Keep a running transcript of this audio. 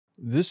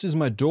This is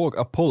my dog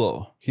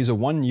Apollo. He's a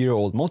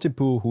 1-year-old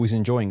Maltipoo who is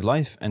enjoying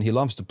life and he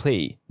loves to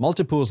play.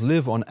 Maltipoos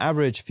live on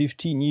average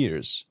 15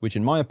 years, which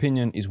in my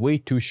opinion is way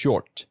too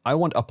short. I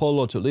want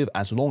Apollo to live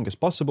as long as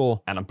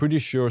possible, and I'm pretty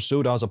sure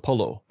so does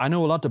Apollo. I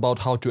know a lot about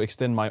how to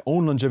extend my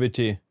own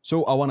longevity,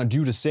 so I want to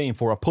do the same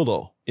for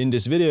Apollo. In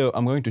this video,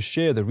 I'm going to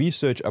share the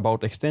research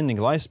about extending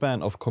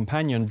lifespan of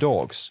companion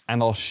dogs,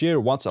 and I'll share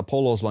what's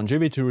Apollo's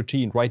longevity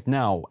routine right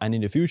now and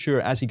in the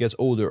future as he gets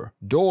older.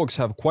 Dogs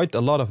have quite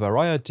a lot of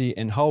variety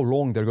in how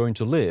long they're going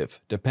to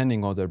live,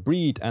 depending on their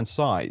breed and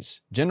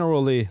size.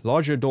 Generally,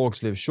 larger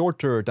dogs live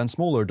shorter than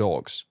smaller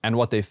dogs, and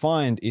what they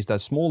find is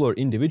that smaller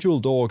individual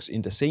dogs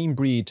in the same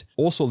breed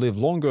also live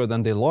longer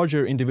than the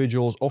larger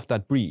individuals of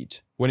that breed.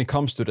 When it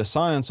comes to the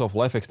science of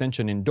life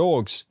extension in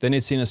dogs, then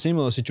it's in a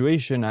similar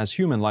situation as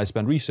human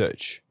lifespan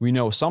research. We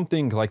know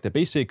something like the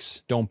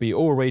basics, don't be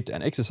overweight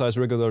and exercise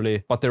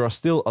regularly, but there are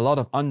still a lot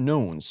of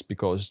unknowns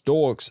because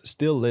dogs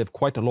still live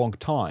quite a long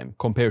time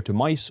compared to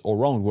mice or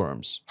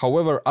roundworms.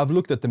 However, I've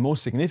looked at the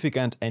most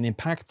significant and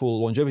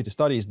impactful longevity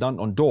studies done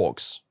on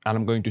dogs, and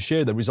I'm going to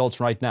share the results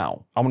right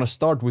now. I'm going to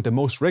start with the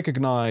most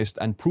recognized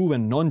and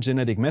proven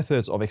non-genetic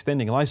methods of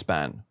extending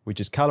lifespan, which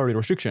is calorie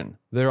restriction.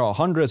 There are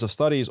hundreds of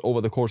studies over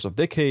the course of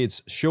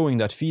decades showing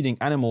that feeding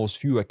animals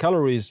fewer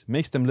calories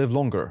makes them live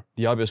longer.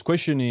 The obvious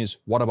question is,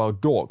 what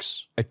about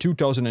dogs? A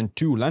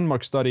 2002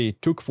 landmark study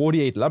took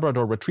 48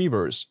 Labrador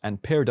retrievers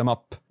and paired them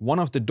up. One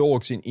of the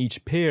dogs in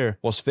each pair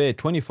was fed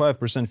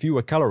 25%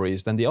 fewer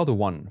calories than the other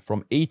one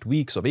from 8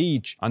 weeks of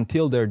age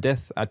until their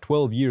death at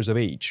 12 years of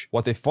age.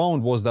 What they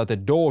found was that the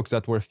dogs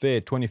that were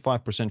fed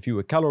 25%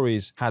 fewer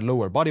calories had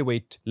lower body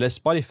weight, less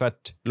body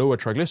fat, lower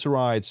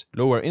triglycerides,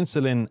 lower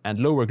insulin, and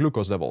lower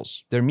glucose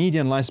levels. Their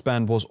median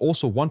lifespan was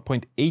also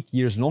 1.8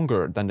 years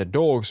longer than the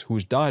dogs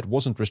whose diet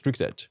wasn't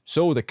restricted.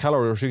 So the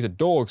calorie-restricted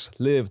dogs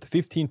lived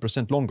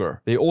 15%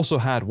 longer. They also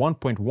had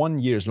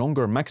 1.1 years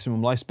longer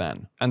maximum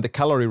lifespan. And the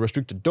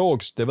calorie-restricted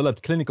dogs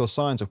developed clinical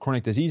signs of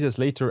chronic diseases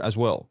later as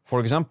well. For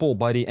example,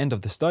 by the end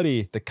of the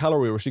study, the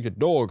calorie-restricted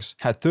dogs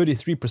had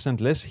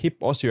 33% less hip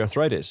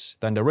osteoarthritis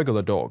than the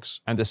regular dogs,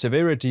 and the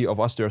severity of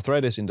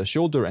osteoarthritis in the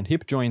shoulder and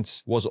hip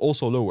joints was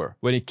also lower.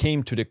 When it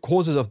came to the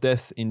causes of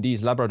death in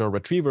these Labrador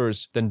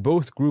retrievers, then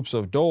both groups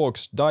of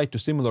dogs died to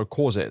similar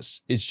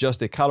causes. It's just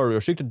the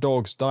calorie-restricted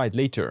dogs died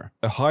later.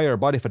 A higher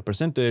body fat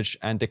percentage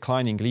and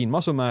declining lean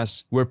muscle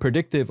mass were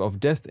predictive of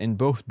death in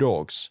both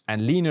dogs,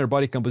 and leaner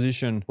body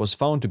composition was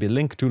found to be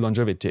linked to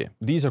longevity.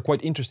 These are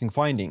quite interesting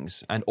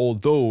findings, and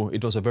although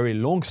it was a very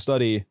long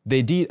study,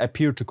 they did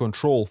appear to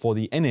control for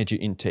the energy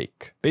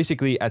intake.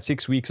 Basically, at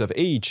 6 weeks of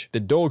age, the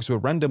dogs were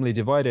randomly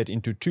divided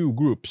into two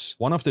groups.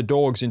 One of the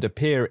dogs in the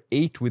pair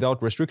ate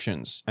without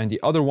restrictions, and the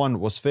other one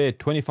was fed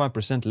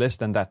 25% less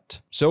than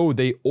that. So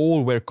they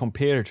all were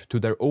compared to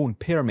their own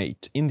pair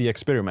mate in the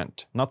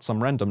experiment, not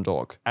some random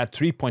dog. At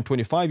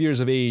 3.25 years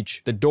of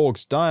age, the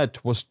dog's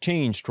diet was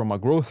changed from a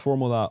growth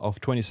formula of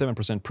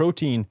 27%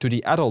 protein to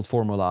the adult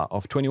formula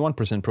of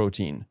 21%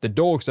 protein. The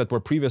dogs that were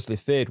previously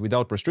fed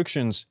without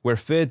restrictions were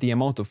fed the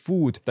amount of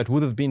food that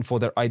would have been for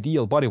their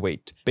ideal body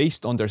weight,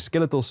 based on their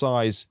skeletal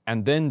size,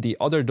 and then the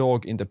other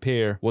dog in the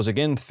pair was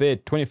again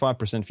fed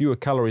 25% fewer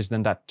calories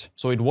than that.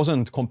 So it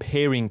wasn't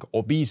comparing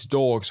obese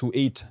dogs who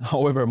ate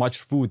however much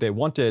food they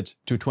wanted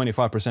to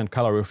 25%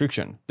 calorie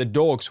restriction. The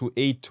dogs who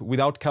ate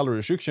without calorie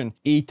restriction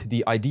ate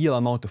the ideal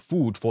amount of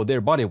food for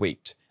their body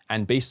weight.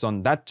 And based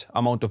on that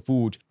amount of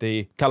food,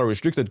 the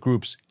calorie-restricted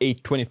groups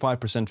ate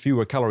 25%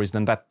 fewer calories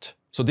than that.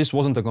 So this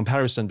wasn't a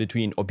comparison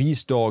between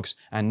obese dogs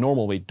and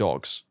normal weight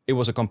dogs. It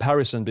was a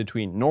comparison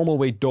between normal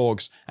weight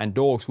dogs and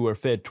dogs who were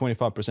fed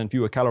 25%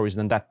 fewer calories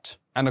than that.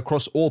 And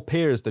across all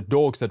pairs, the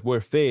dogs that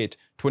were fed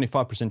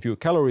 25% fewer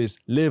calories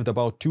lived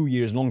about 2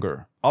 years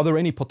longer. Are there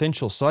any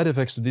potential side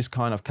effects to this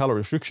kind of calorie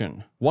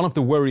restriction? One of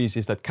the worries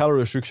is that calorie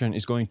restriction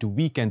is going to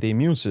weaken the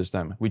immune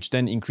system, which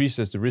then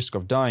increases the risk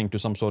of dying to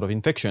some sort of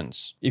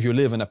infections. If you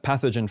live in a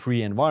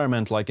pathogen-free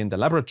environment like in the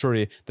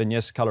laboratory, then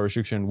yes, calorie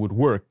restriction would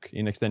work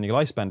in extending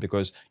lifespan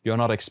because you're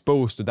not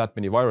exposed to that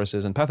many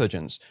viruses and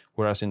pathogens.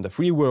 Whereas in the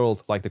free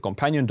world, like the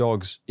companion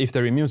dogs, if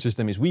their immune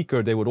system is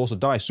weaker, they would also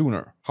die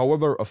sooner.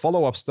 However, a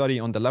follow-up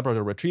study on the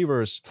Labrador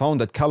retrievers found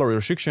that calorie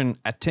restriction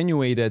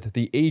attenuated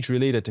the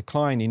age-related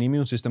decline in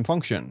immune system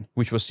function,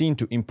 which was seen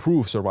to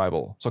improve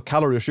survival. So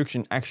calorie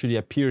restriction actually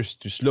appears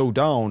to slow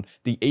down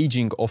the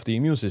aging of the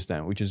immune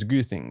system, which is a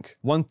good thing.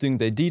 One thing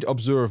they did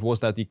observe was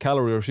that the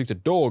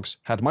calorie-restricted dogs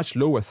had much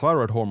lower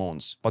thyroid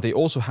hormones, but they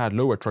also had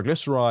lower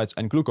triglycerides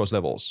and glucose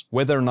levels.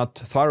 Whether or not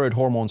thyroid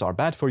hormones are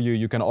bad for you,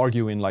 you can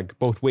argue in like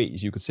both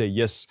ways. You could say,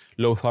 yes,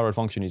 low thyroid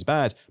function is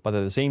bad, but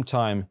at the same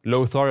time,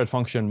 low thyroid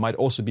function might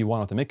also be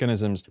one of the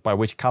mechanisms by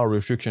which calorie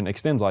restriction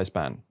extends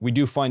lifespan. We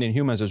do find in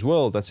humans as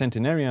well that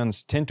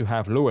centenarians tend to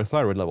have lower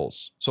thyroid levels.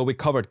 minerals. So we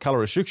covered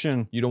calorie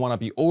restriction, you don't want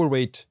to be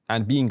overweight,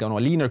 and being on a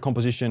leaner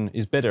composition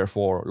is better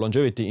for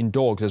longevity in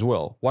dogs as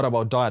well. What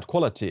about diet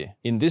quality?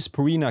 In this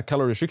Purina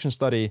calorie restriction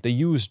study, they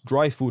used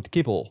dry food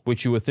kibble,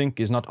 which you would think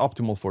is not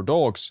optimal for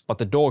dogs, but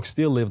the dogs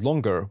still lived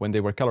longer when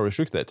they were calorie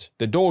restricted.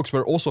 The dogs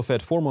were also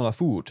fed formula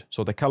food,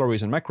 so the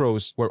calories and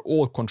macros were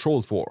all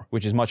controlled for,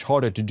 which is much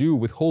harder to do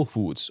with whole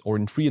foods or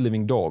in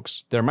free-living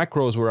dogs. Their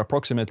macros were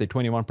approximately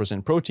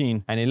 21%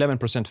 protein and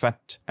 11%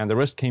 fat, and the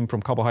rest came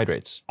from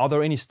carbohydrates. Are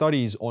there any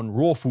studies on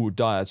raw food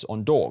diets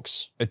on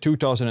dogs? A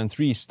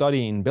 2003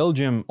 study in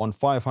Belgium on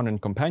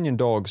 500 companion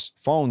dogs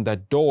found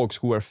that dogs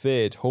who were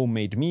fed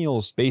homemade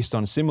meals based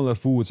on similar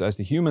foods as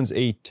the humans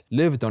ate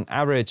lived on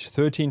average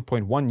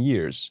 13.1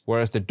 years,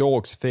 whereas the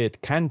dogs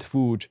fed canned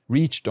food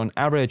reached on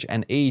average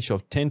an age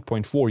of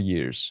 10.4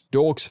 years.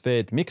 Dogs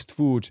fed mixed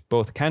food,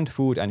 both canned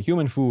food and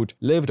human food,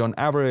 lived on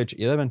average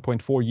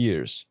 11.4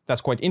 years.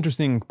 That's quite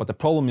interesting, but the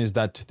problem is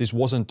that this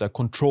wasn't a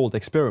controlled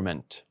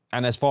experiment.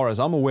 And as far as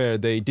I'm aware,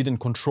 they didn't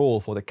control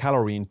for the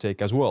calorie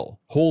intake as well.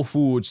 Whole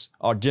foods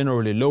are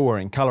generally lower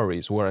in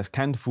calories, whereas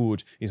canned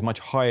food is much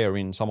higher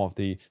in some of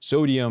the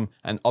sodium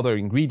and other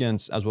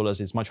ingredients, as well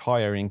as it's much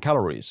higher in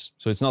calories.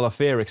 So it's not a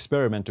fair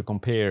experiment to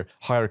compare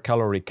higher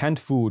calorie canned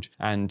food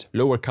and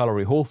lower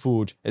calorie whole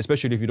food,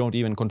 especially if you don't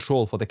even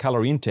control for the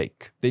calorie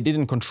intake. They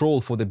didn't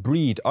control for the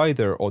breed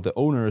either, or the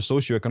owner's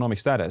socioeconomic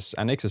status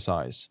and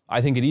exercise.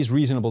 I think it is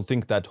reasonable to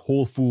think that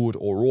whole food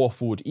or raw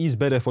food is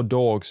better for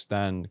dogs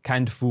than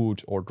canned food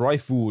or dry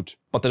food,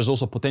 but there's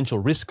also potential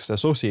risks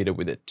associated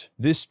with it.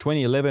 This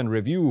 2011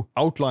 review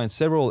outlined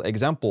several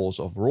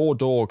examples of raw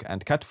dog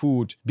and cat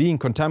food being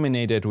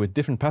contaminated with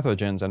different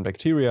pathogens and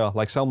bacteria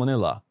like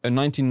salmonella. A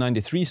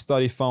 1993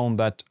 study found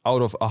that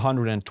out of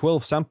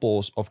 112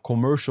 samples of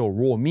commercial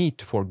raw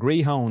meat for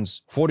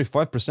greyhounds,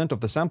 45% of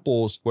the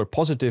samples were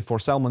positive for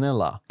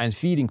salmonella, and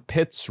feeding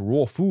pets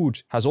raw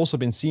food has also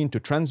been seen to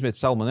transmit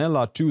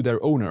salmonella to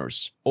their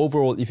owners.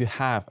 Overall, if you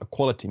have a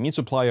quality meat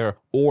supplier,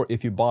 or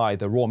if you buy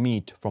the raw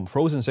meat from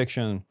frozen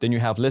section, then you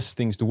have less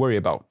things to worry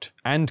about.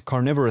 And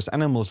carnivorous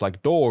animals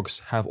like dogs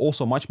have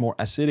also much more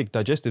acidic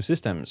digestive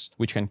systems,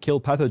 which can kill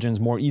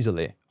pathogens more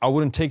easily. I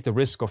wouldn't take the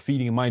risk of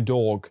feeding my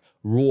dog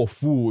raw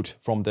food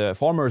from the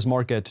farmer's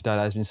market that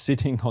has been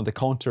sitting on the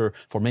counter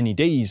for many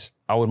days.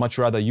 I would much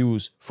rather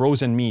use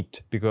frozen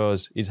meat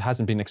because it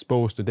hasn't been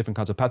exposed to different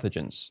kinds of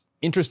pathogens.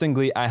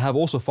 Interestingly, I have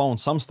also found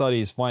some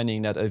studies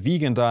finding that a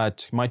vegan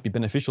diet might be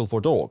beneficial for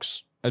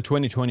dogs. A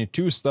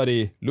 2022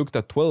 study looked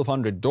at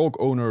 1,200 dog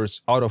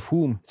owners, out of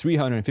whom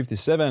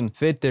 357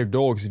 fed their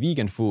dogs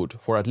vegan food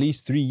for at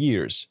least 3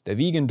 years. The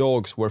vegan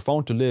dogs were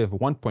found to live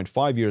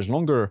 1.5 years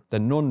longer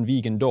than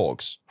non-vegan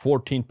dogs,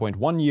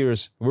 14.1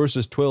 years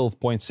versus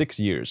 12.6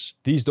 years.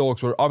 These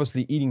dogs were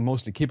obviously eating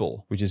mostly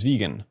kibble, which is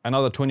vegan.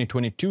 Another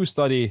 2022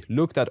 study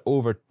looked at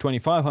over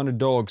 2,500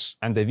 dogs,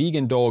 and the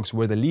vegan dogs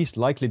were the least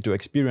likely to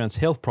experience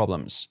health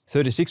problems.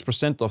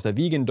 36% of the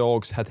vegan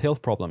dogs had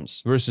health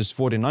problems versus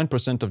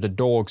 49% of the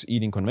dogs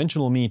eating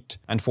conventional meat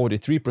and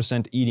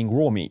 43% eating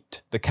raw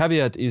meat. The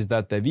caveat is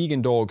that the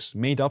vegan dogs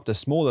made up the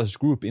smallest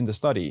group in the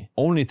study.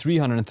 Only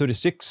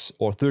 336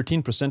 or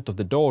 13% of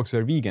the dogs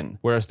were vegan,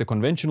 whereas the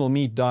conventional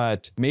meat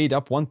diet made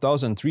up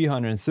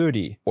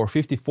 1,330 or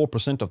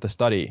 54% of the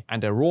study,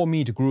 and a raw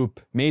meat group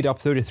made up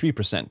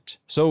 33%.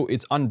 So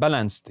it's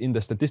unbalanced in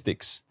the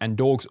statistics, and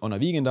dogs on a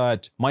vegan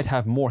diet might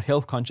have more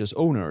health-conscious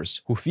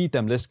owners who feed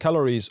them less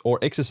calories or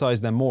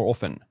exercise them more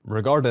often.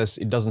 Regardless,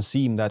 it doesn't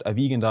seem that a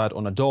vegan diet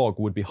on a dog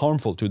would be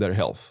harmful to their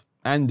health,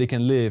 and they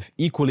can live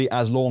equally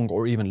as long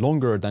or even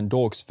longer than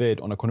dogs fed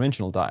on a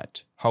conventional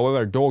diet.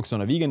 However, dogs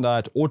on a vegan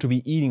diet ought to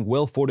be eating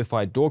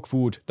well-fortified dog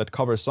food that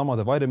covers some of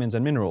the vitamins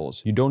and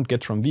minerals you don't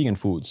get from vegan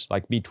foods,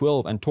 like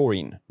B12 and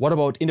taurine. What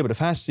about intermittent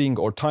fasting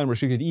or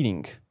time-restricted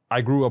eating? I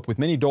grew up with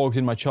many dogs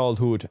in my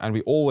childhood, and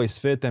we always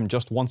fed them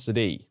just once a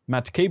day.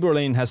 Matt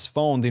Caberlain has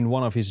found in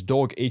one of his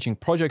dog aging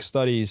project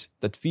studies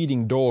that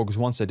feeding dogs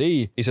once a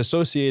day is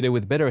associated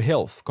with better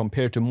health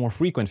compared to more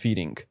frequent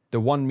feeding. The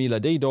 1 meal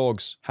a day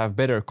dogs have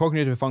better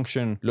cognitive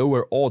function,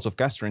 lower odds of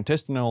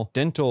gastrointestinal,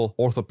 dental,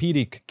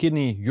 orthopedic,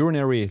 kidney,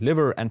 urinary,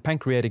 liver, and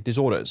pancreatic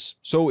disorders.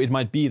 So it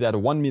might be that a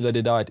 1 meal a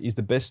day diet is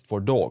the best for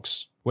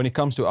dogs. When it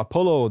comes to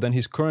Apollo, then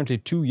he's currently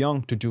too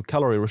young to do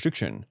calorie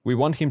restriction. We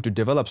want him to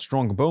develop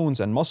strong bones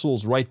and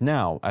muscles right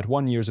now at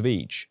 1 year of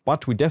age.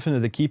 But we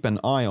definitely keep an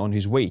eye on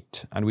his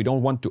weight, and we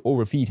don't want to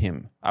overfeed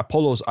him.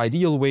 Apollo's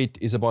ideal weight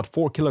is about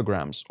 4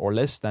 kilograms or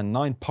less than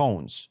 9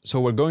 pounds, so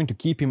we're going to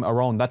keep him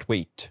around that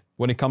weight.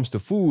 When it comes to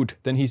food,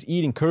 then he's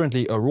eating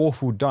currently a raw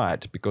food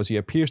diet because he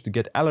appears to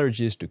get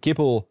allergies to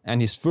kibble,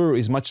 and his fur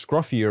is much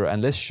scruffier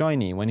and less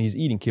shiny when he's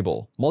eating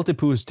kibble.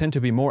 Maltipoos tend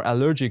to be more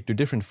allergic to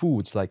different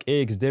foods like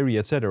eggs, dairy,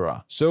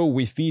 etc. So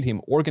we feed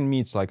him organ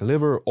meats like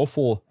liver,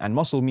 offal, and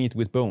muscle meat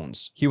with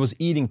bones. He was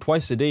eating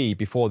twice a day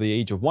before the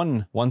age of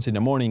 1, once in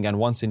the morning and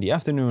once in the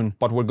afternoon,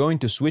 but we're going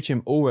to switch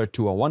him over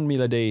to a 1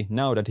 meal a day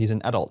now that he's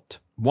an adult.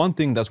 One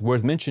thing that's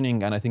worth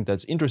mentioning, and I think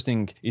that's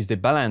interesting, is the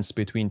balance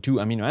between two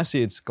amino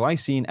acids,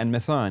 glycine and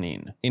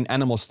methionine. In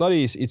animal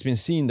studies, it's been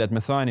seen that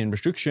methionine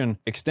restriction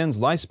extends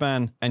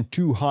lifespan, and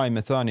too high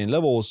methionine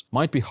levels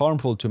might be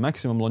harmful to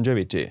maximum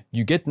longevity.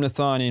 You get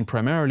methionine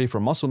primarily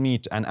from muscle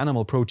meat and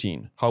animal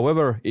protein.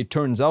 However, it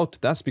turns out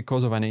that's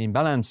because of an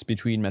imbalance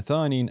between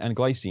methionine and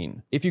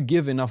glycine. If you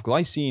give enough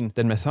glycine,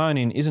 then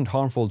methionine isn't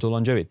harmful to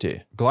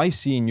longevity.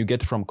 Glycine you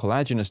get from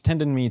collagenous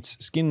tendon meats,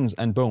 skins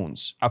and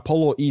bones.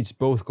 Apollo eats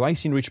both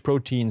glycine-rich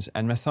proteins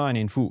and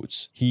methionine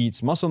foods. He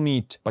eats muscle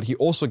meat, but he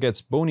also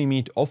gets bony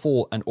meat,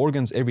 offal and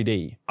organs every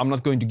day. I'm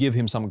not going to give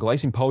him some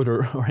glycine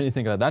powder or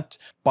anything like that,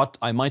 but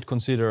I might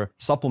consider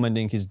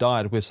supplementing his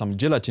diet with some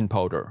gelatin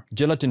powder.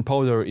 Gelatin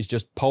powder is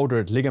just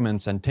powdered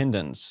ligaments and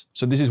tendons.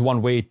 So this is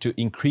one way to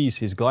increase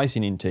his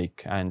glycine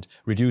intake and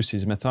reduce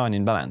his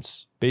methionine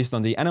balance. Based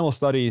on the animal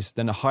studies,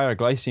 then a higher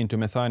glycine to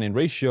methionine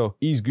ratio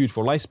is good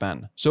for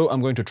lifespan. So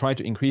I'm going to try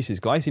to increase his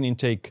glycine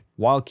intake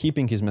while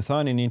keeping his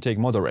methionine intake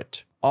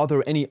moderate. Are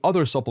there any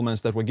other supplements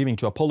that we're giving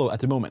to Apollo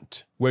at the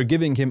moment? We're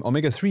giving him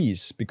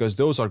omega-3s because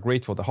those are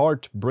great for the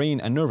heart,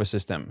 brain and nervous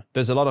system.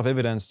 There's a lot of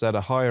evidence that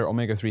a higher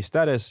omega-3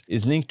 status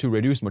is linked to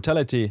reduced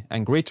mortality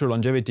and greater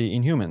longevity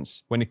in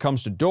humans. When it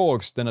comes to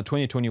dogs, then a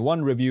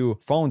 2021 review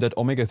found that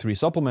omega-3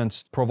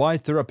 supplements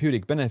provide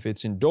therapeutic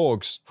benefits in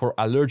dogs for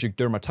allergic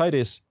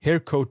dermatitis, hair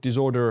coat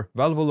disorder,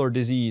 valvular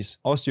disease,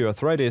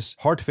 osteoarthritis,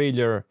 heart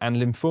failure and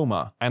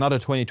lymphoma. Another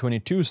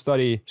 2022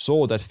 study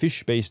saw that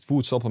fish-based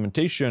food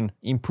supplementation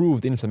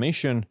improved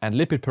inflammation and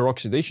lipid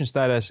peroxidation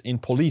status in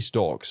police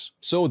dogs.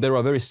 So there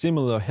are very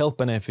similar health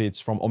benefits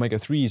from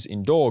omega-3s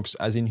in dogs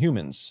as in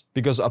humans.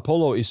 Because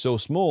Apollo is so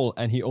small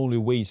and he only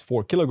weighs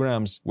 4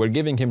 kilograms, we're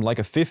giving him like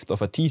a fifth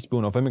of a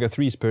teaspoon of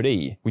omega-3s per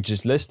day, which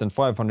is less than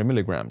 500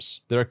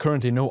 milligrams. There are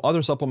currently no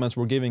other supplements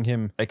we're giving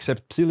him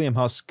except psyllium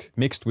husk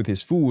mixed with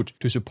his food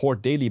to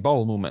support daily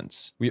bowel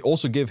movements. We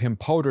also give him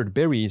powdered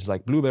berries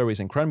like blueberries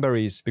and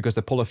cranberries because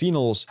the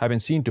polyphenols have been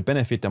seen to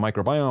benefit the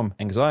microbiome,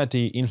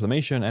 anxiety,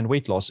 inflammation and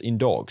weight loss in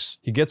dogs.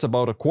 He gets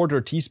about a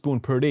quarter teaspoon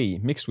per day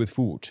mixed with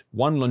food.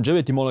 One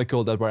longevity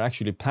molecule that we're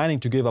actually planning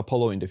to give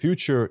Apollo in the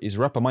future is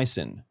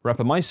rapamycin.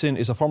 Rapamycin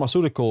is a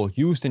pharmaceutical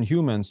used in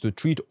humans to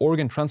treat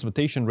organ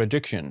transplantation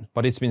rejection,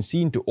 but it's been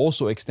seen to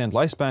also extend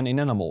lifespan in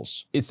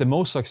animals. It's the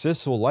most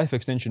successful life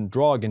extension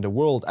drug in the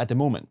world at the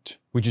moment,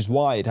 which is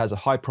why it has a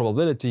high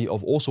probability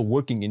of also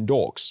working in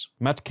dogs.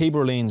 Matt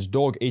Kaberle's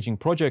dog aging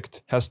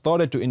project has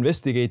started to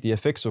investigate the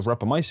effects of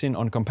rapamycin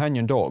on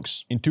companion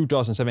dogs. In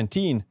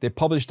 2017, they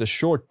published a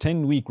short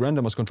 10-week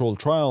randomized controlled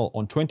trial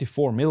on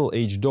 24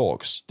 middle-aged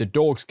dogs. The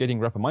dogs getting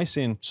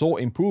rapamycin saw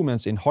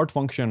improvements in heart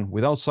function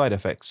without side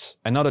effects.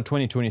 Another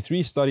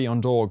 2023 study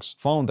on dogs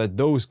found that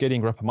those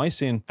getting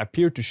rapamycin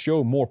appeared to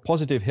show more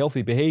positive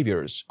healthy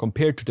behaviors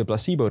compared to the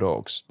placebo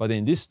dogs, but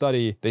in this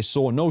study, they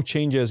saw no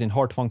changes in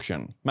heart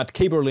function. Matt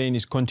Kaberle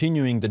is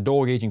continuing the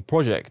dog aging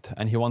project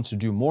and he wants to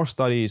do more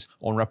studies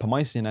on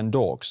rapamycin and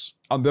dogs.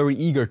 I'm very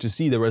eager to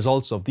see the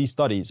results of these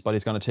studies, but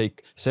it's going to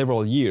take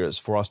several years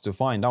for us to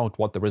find out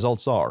what the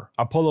results are.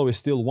 Apollo is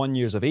still 1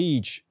 year of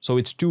age, so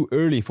it's too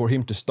early for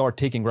him to start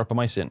taking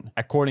rapamycin.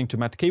 According to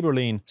Matt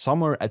Kaberle,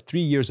 somewhere at 3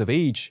 years of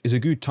age is a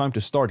good time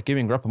to start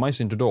giving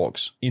rapamycin to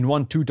dogs. In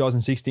one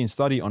 2016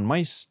 study on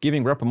mice,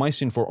 giving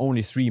rapamycin for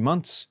only 3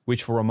 months,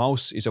 which for a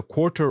mouse is a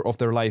quarter of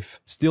their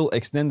life, still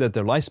extended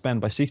their lifespan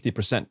by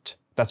 60%.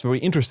 That's very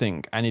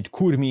interesting, and it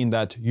could mean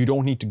that you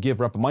don't need to give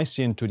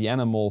rapamycin to the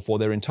animal for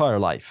their entire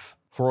life.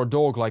 For a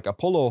dog like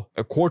Apollo,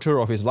 a quarter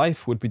of his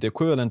life would be the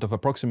equivalent of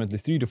approximately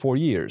 3 to 4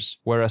 years,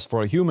 whereas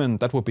for a human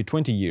that would be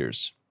 20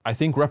 years. I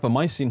think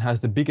rapamycin has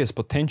the biggest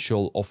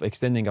potential of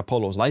extending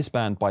Apollo's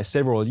lifespan by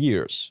several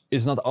years.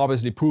 It's not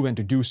obviously proven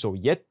to do so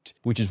yet,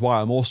 which is why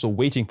I'm also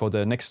waiting for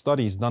the next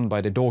studies done by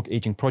the dog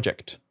aging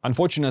project.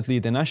 Unfortunately,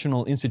 the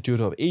National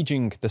Institute of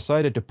Aging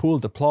decided to pull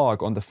the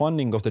plug on the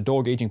funding of the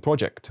dog aging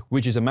project,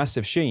 which is a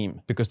massive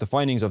shame because the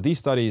findings of these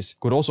studies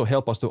could also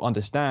help us to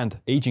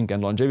understand aging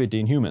and longevity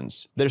in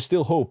humans. There's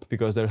still hope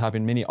because there have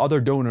been many other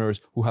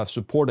donors who have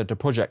supported the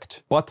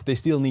project, but they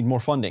still need more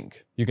funding.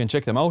 You can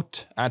check them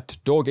out at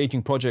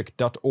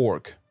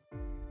dogagingproject.org.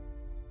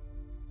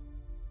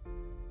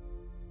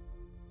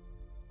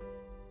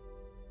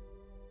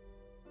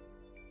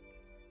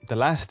 The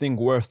last thing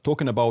worth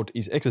talking about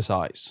is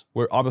exercise.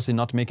 We're obviously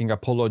not making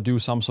Apollo do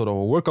some sort of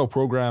a workout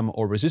program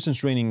or resistance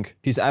training.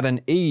 He's at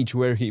an age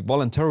where he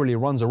voluntarily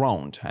runs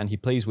around and he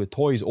plays with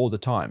toys all the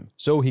time.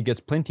 So he gets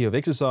plenty of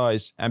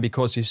exercise, and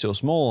because he's so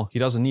small, he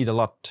doesn't need a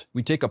lot.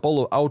 We take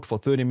Apollo out for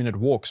 30-minute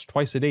walks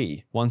twice a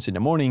day, once in the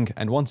morning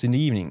and once in the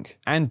evening.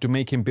 And to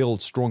make him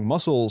build strong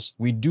muscles,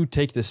 we do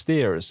take the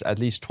stairs at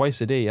least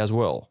twice a day as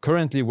well.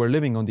 Currently, we're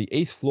living on the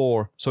 8th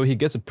floor, so he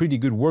gets a pretty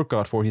good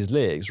workout for his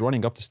legs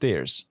running up the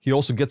stairs. He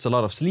also gets a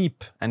lot of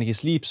sleep, and he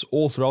sleeps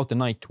all throughout the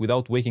night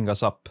without waking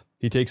us up.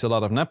 He takes a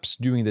lot of naps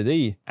during the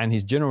day, and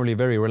he's generally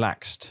very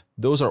relaxed.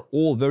 those are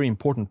all very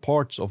important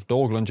parts of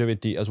dog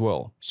longevity as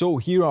well. So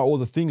here are all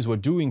the things we're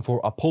doing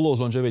for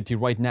Apollo's longevity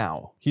right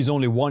now. He's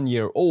only 1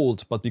 year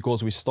old, but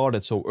because we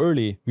started so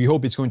early, we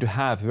hope it's going to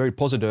have very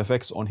positive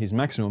effects on his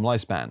maximum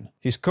lifespan.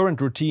 His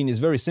current routine is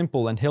very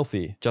simple and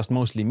healthy, just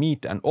mostly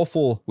meat and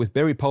offal with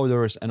berry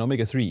powders and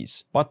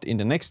omega-3s. But in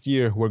the next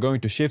year, we're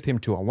going to shift him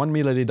to a 1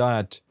 meal a day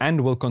diet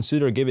and will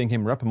consider giving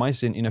him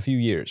rapamycin in a few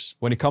years.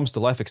 When it comes to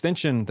life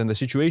extension, then the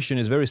situation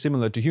is very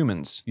similar to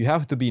humans. You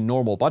have to be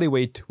normal body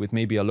weight with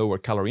maybe a lower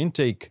calorie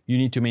intake, you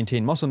need to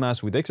maintain muscle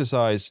mass with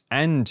exercise,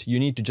 and you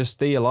need to just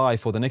stay alive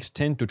for the next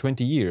 10 to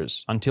 20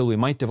 years until we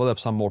might develop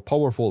some more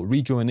powerful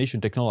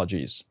rejuvenation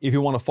technologies. If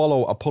you want to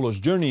follow Apollo's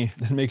journey,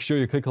 then make sure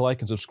you click a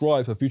like and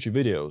subscribe for future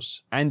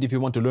videos. And if you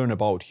want to learn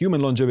about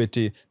human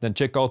longevity, then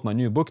check out my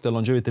new book, The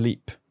Longevity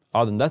Leap.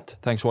 Other than that,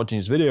 thanks for watching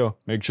this video.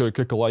 Make sure you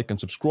click a like and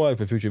subscribe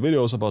for future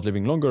videos about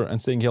living longer and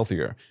staying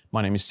healthier.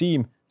 My name is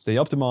Siim. Stay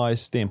optimized,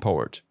 stay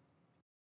empowered.